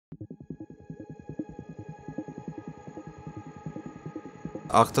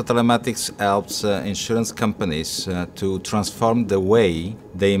Octo Telematics helps insurance companies to transform the way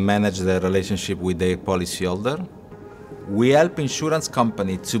they manage their relationship with their policyholder. We help insurance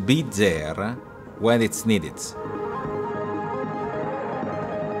companies to be there when it's needed.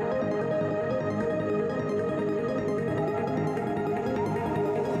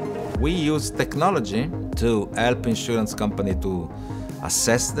 We use technology to help insurance company to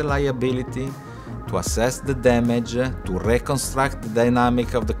assess the liability, to assess the damage, to reconstruct the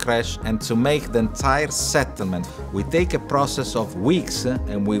dynamic of the crash, and to make the entire settlement. We take a process of weeks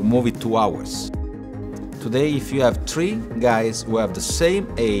and we move it to hours. Today, if you have three guys who have the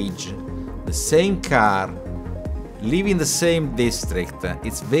same age, the same car, live in the same district,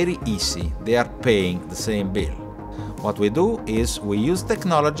 it's very easy. They are paying the same bill. What we do is we use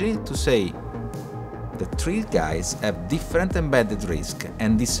technology to say the three guys have different embedded risk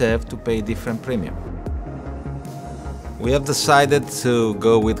and deserve to pay different premium. We have decided to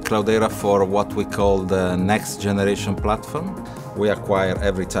go with Cloudera for what we call the next generation platform. We acquire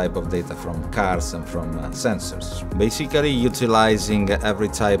every type of data from cars and from sensors. Basically utilizing every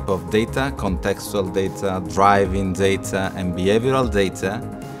type of data, contextual data, driving data and behavioral data.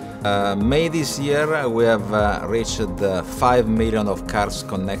 May this year we have reached 5 million of cars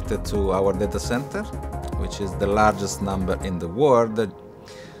connected to our data center, which is the largest number in the world.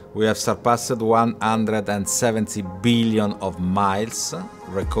 We have surpassed 170 billion of miles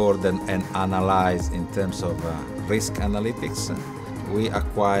recorded and analyzed in terms of risk analytics. We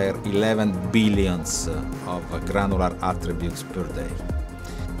acquire 11 billions of granular attributes per day.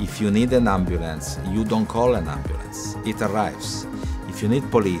 If you need an ambulance, you don't call an ambulance, it arrives. If you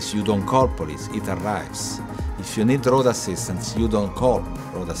need police, you don't call police, it arrives. If you need road assistance, you don't call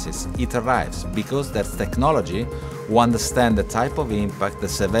road assistance, it arrives. Because there's technology who understand the type of impact, the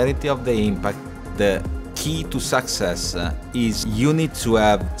severity of the impact. The key to success is you need to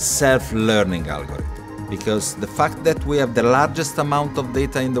have self-learning algorithm. Because the fact that we have the largest amount of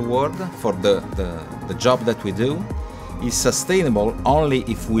data in the world for the job that we do is sustainable only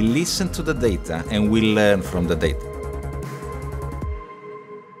if we listen to the data and we learn from the data.